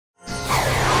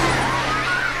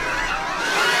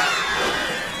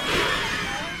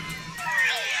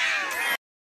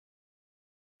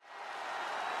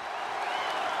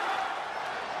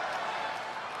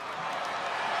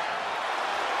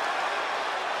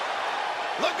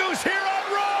Look who's here on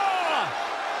Raw!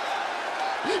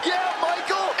 Yeah,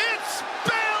 Michael! It's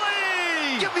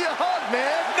Bayley! Give me a hug,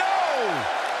 man! No!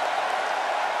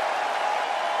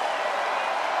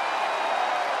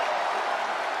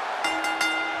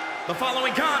 The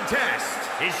following contest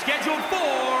is scheduled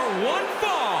for one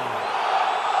fall.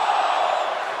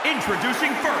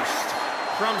 Introducing first,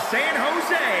 from San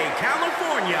Jose,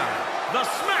 California, the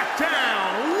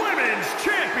SmackDown Women's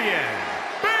Champion,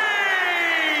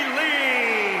 Bayley!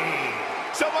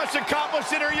 So much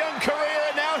accomplished in her young career,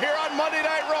 and now here on Monday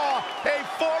Night Raw, a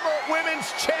former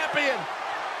women's champion.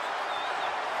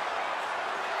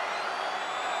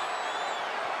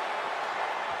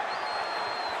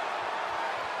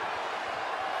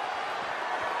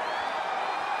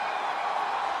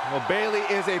 Well, Bayley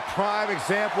is a prime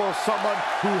example of someone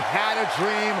who had a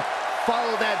dream,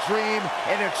 followed that dream,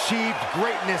 and achieved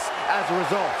greatness as a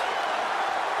result.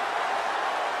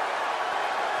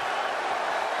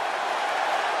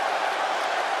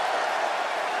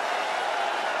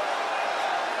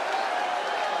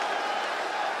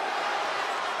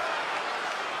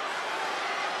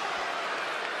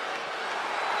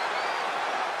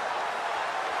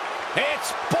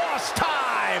 It's boss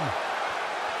time!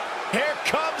 Here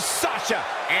comes Sasha.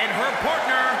 And her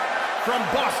partner from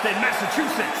Boston,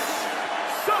 Massachusetts,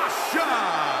 Sasha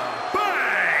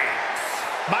Banks.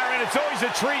 Byron, it's always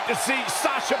a treat to see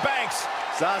Sasha Banks.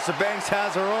 Sasha Banks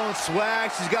has her own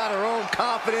swag, she's got her own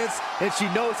confidence, and she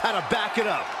knows how to back it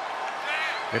up.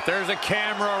 If there's a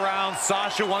camera around,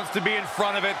 Sasha wants to be in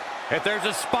front of it. If there's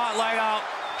a spotlight out,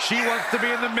 she wants to be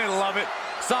in the middle of it.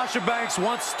 Sasha Banks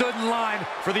once stood in line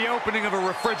for the opening of a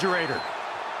refrigerator.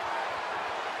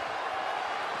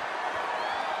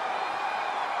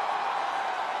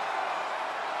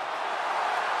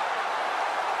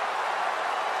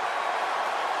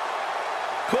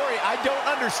 Corey, I don't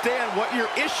understand what your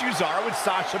issues are with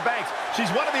Sasha Banks. She's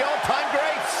one of the all-time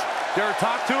greats. You ever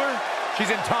talk to her?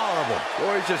 She's intolerable.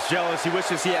 Or he's just jealous. He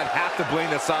wishes he had half the bling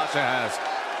that Sasha has.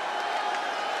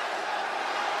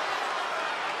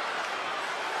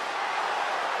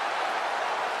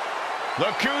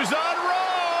 Look who's on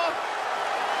Raw.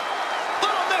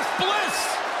 Little Miss Bliss.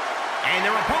 And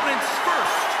their opponents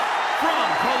first, from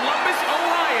Columbus,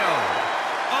 Ohio,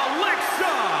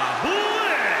 Alexa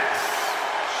Bliss.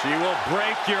 She will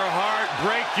break your heart,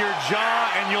 break your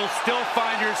jaw, and you'll still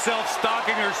find yourself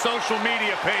stalking her social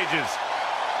media pages.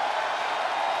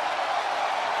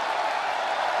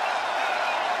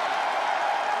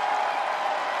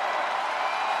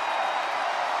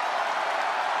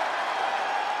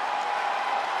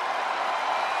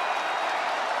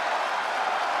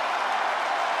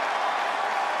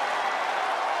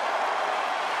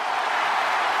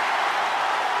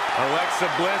 Alexa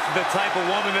Bliss is the type of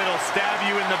woman that'll stab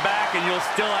you in the back and you'll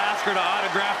still ask her to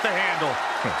autograph the handle.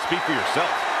 Speak for yourself.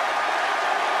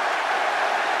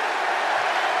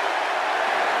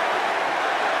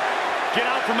 Get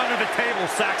out from under the table,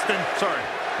 Saxton. Sorry,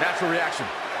 natural reaction.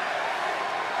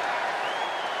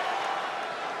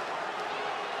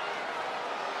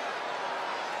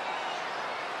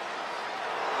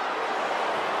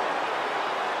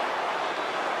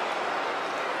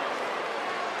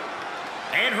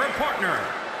 And her partner,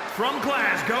 from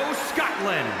Glasgow,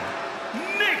 Scotland,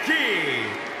 Nikki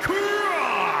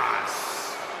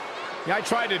Cross. Yeah, I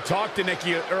tried to talk to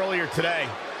Nikki earlier today.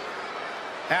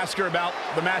 Ask her about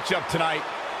the matchup tonight.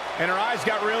 And her eyes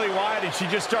got really wide and she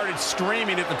just started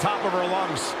screaming at the top of her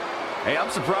lungs. Hey,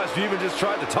 I'm surprised you even just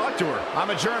tried to talk to her.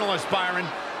 I'm a journalist, Byron.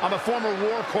 I'm a former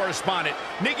war correspondent.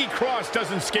 Nikki Cross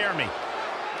doesn't scare me.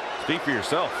 Speak for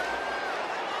yourself.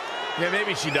 Yeah,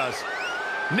 maybe she does.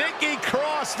 Nikki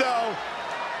Cross, though,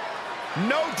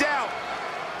 no doubt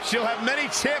she'll have many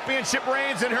championship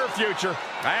reigns in her future.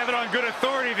 I have it on good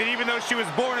authority that even though she was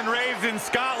born and raised in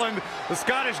Scotland, the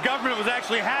Scottish government was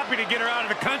actually happy to get her out of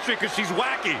the country because she's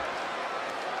wacky.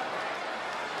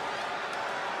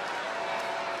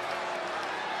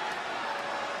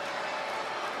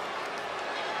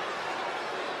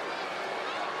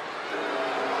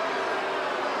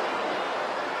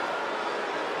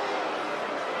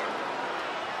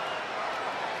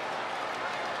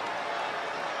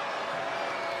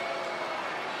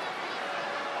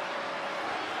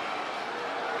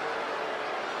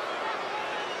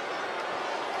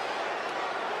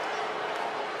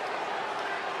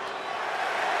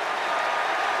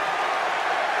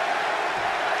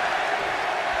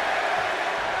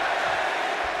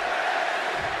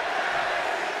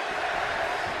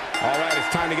 All right, it's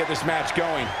time to get this match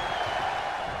going.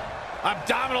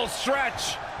 Abdominal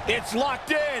stretch. It's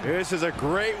locked in. This is a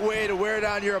great way to wear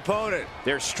down your opponent.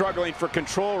 They're struggling for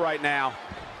control right now.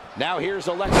 Now here's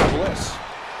Alexa Bliss.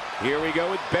 Here we go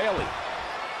with Bayley.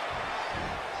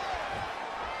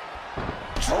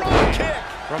 Drop kick.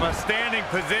 From a standing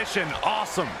position,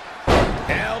 awesome.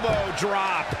 Elbow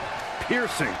drop.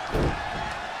 Piercing.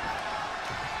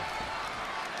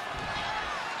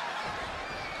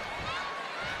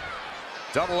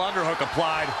 Double underhook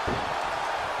applied.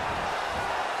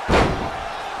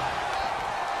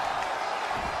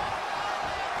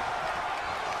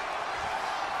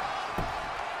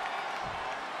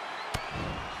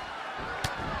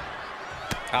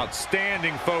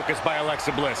 Outstanding focus by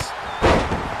Alexa Bliss.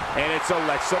 And it's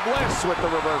Alexa Bliss with the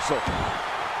reversal.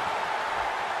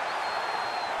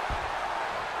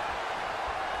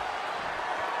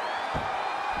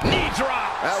 Knee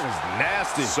drop. That was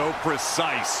nasty. So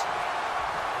precise.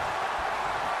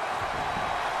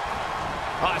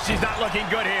 Oh, she's not looking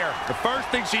good here. The first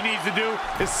thing she needs to do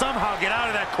is somehow get out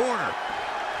of that corner.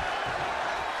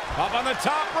 Up on the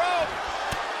top rope.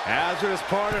 Hazardous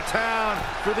part of town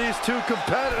for these two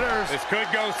competitors. This could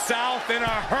go south in a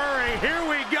hurry. Here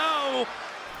we go.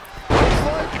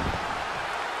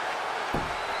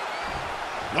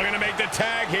 Looking to make the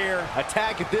tag here. A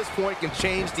tag at this point can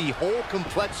change the whole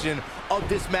complexion of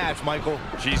this match, Michael.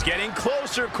 She's getting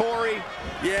closer, Corey.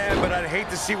 Yeah, but I'd hate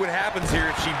to see what happens here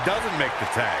if she doesn't make the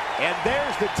tag. And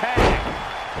there's the tag.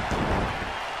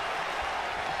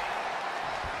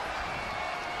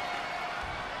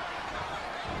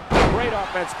 Great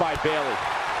offense by Bayley.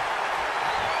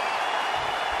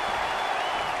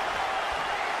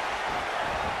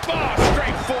 Oh,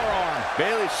 straight forearm.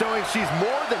 Bayley's showing she's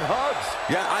more than hugs.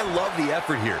 Yeah, I love the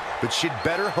effort here, but she'd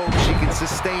better hope she can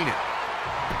sustain it.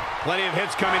 Plenty of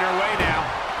hits coming her way now.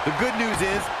 The good news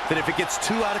is that if it gets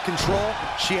too out of control,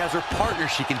 she has her partner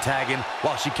she can tag in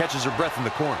while she catches her breath in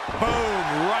the corner. Boom,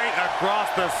 right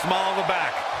across the small of the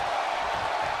back.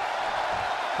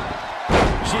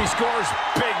 She scores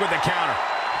big with the counter.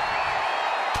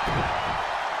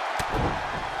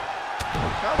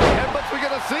 How many headbutts we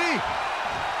gonna see?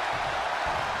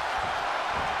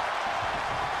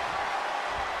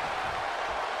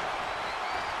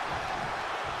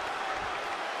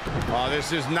 Oh,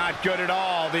 this is not good at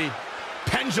all. The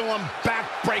pendulum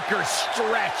backbreaker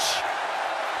stretch.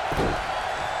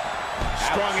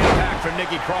 Strong impact from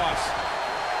Nikki Cross.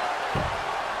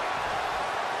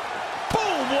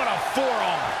 Boom, what a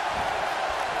forearm.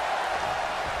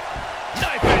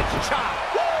 Knife edge chop.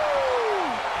 Woo!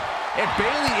 And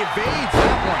Bayley evades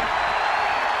that one.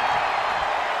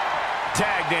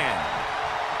 Tagged in.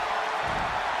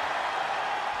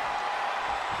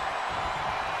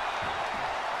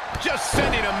 Just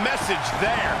sending a message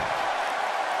there.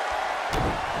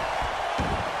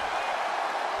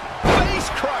 Face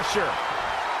crusher.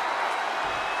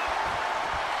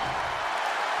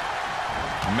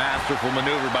 Masterful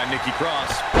maneuver by Nikki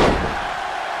Cross.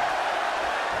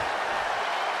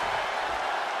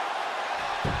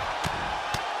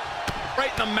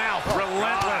 Right in the mouth.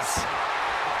 Relentless.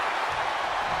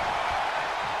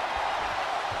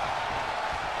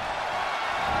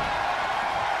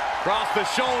 Across the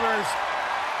shoulders.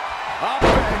 Up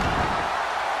and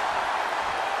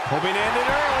hoping to end it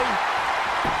early.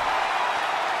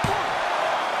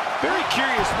 Very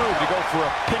curious move to go for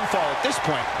a pinfall at this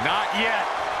point. Not yet.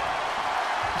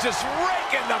 Just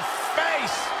rake in the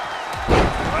face.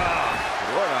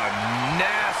 What a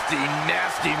nasty,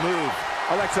 nasty move.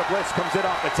 Alexa Bliss comes in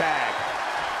off the tag.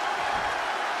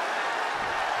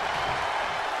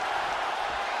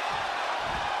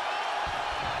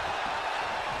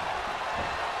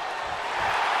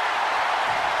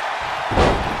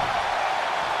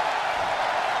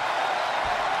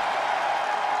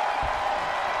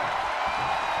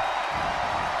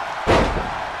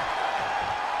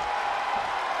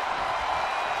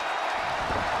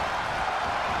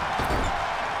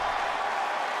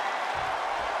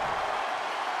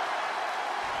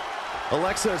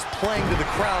 Alexa is playing to the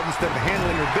crowd instead of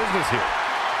handling her business here.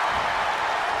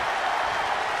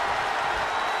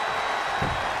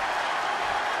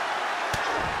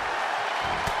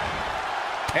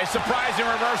 A surprising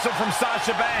reversal from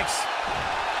Sasha Banks.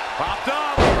 Popped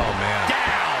up. Oh, man.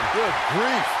 Down. Good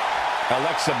grief.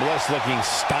 Alexa Bliss looking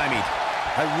stymied.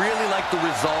 I really like the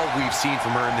resolve we've seen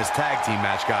from her in this tag team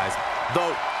match, guys.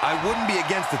 Though, I wouldn't be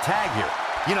against the tag here.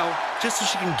 You know, just so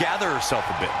she can gather herself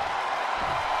a bit.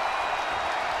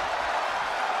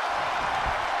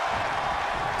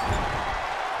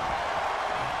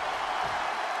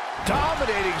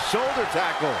 Dominating shoulder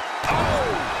tackle.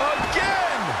 Oh,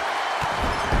 again!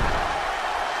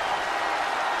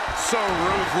 So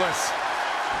ruthless.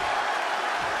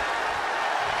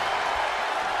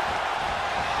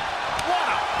 What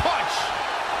a punch!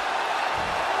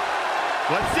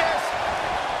 What's this?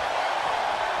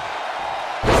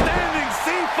 Standing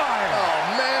sea fire. Oh,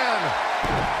 man.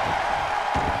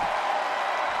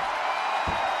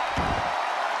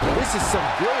 This is some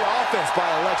great offense by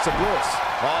Alexa Bliss.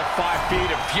 All 5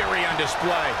 feet of fury on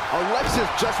display.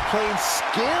 Alexa's just plain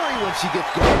scary when she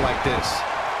gets going like this.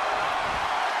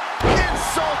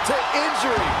 Insult to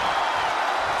injury.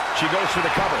 She goes for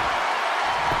the cover.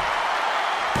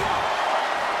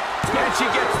 And she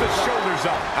gets the shoulders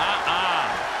up.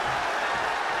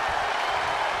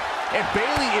 And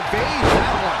Bayley evades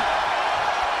that one.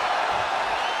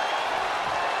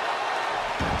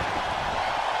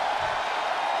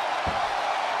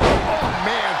 Oh,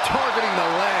 man, targeting the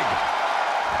leg.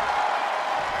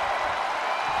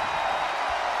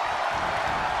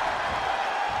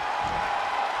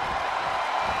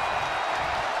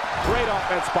 Great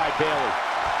offense by Bayley.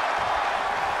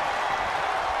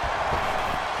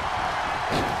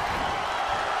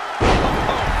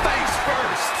 Oh, face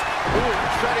first. Ooh,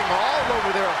 treading all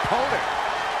over their opponent.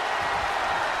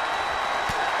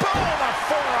 Boom, a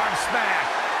forearm smash.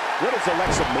 What is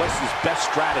Alexa Bliss's best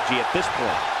strategy at this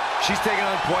point? She's taking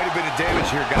on quite a bit of damage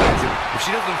here, guys. And if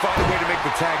she doesn't find a way to make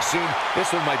the tag soon,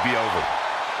 this one might be over.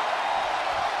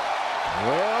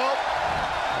 Well.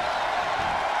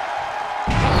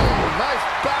 Nice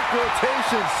back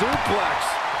rotation suplex.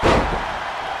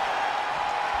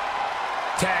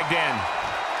 Tagged in.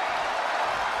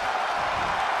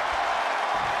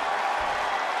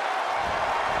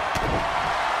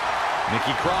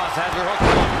 Nikki Cross has her hooked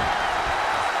up.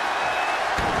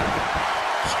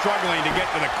 Struggling to get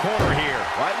to the corner here.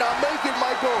 Might not make it,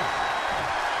 Michael.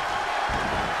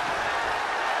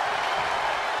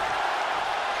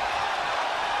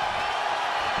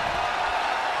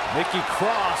 Nikki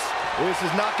Cross. This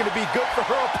is not going to be good for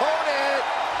her opponent.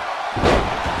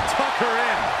 Tuck her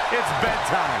in. It's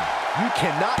bedtime. You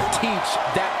cannot teach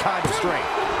that kind of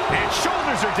strength. And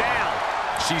shoulders are down.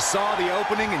 She saw the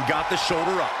opening and got the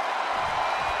shoulder up.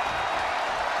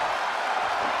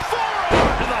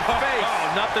 Forearm to the face.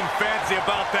 Oh, nothing fancy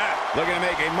about that. Looking to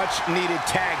make a much-needed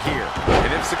tag here.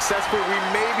 And if successful, we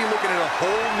may be looking at a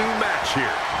whole new match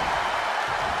here.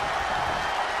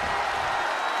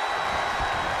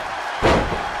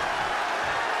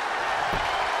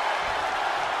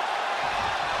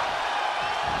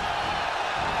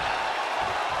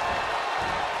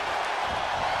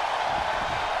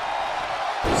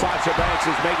 Sasha Banks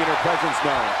is making her presence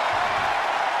known.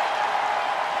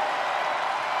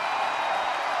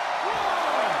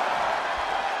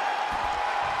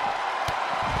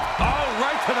 Oh,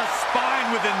 right to the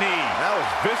spine with the knee. That was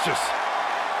vicious.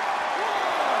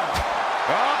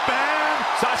 Up and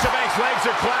Sasha Banks' legs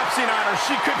are collapsing on her.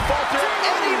 She could falter at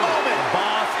any moment. the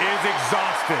boss is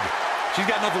exhausted. She's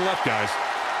got nothing left, guys.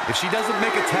 If she doesn't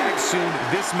make a tag soon,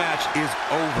 this match is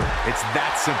over. It's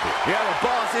that simple. Yeah, the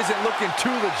boss isn't looking too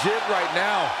legit right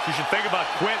now. She should think about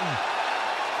quitting.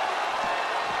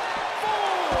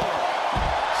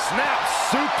 Snap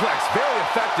suplex, very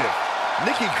effective.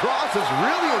 Nikki Cross is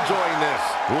really enjoying this.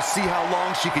 We'll see how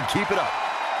long she can keep it up.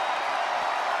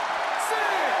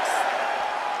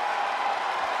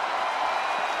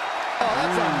 Oh,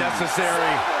 that's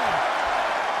unnecessary.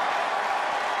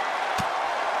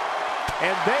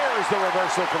 And there is the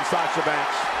reversal from Sasha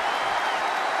Banks.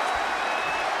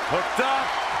 Hooked up.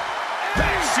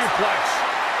 Back suplex.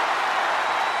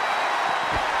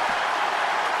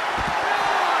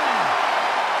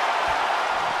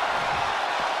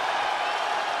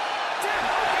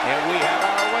 And we have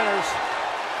our winners.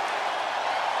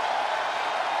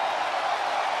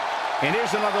 And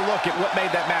here's another look at what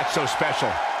made that match so special.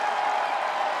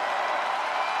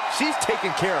 She's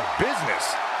taking care of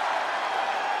business.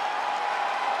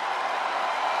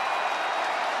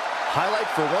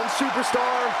 Highlight for one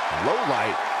superstar, low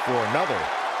light for another.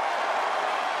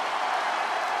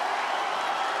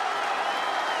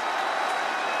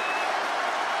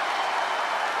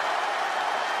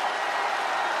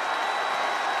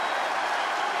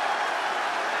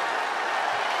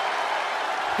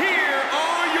 Here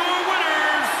are your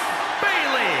winners,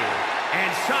 Bayley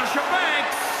and Sasha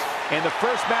Banks. And the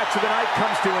first match of the night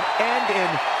comes to an end in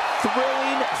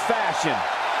thrilling fashion.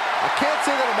 I can't say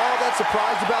that I'm all that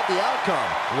surprised about the outcome.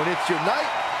 When it's your night,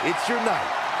 it's your night.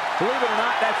 Believe it or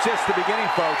not, that's just the beginning,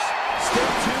 folks. Stay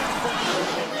tuned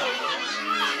for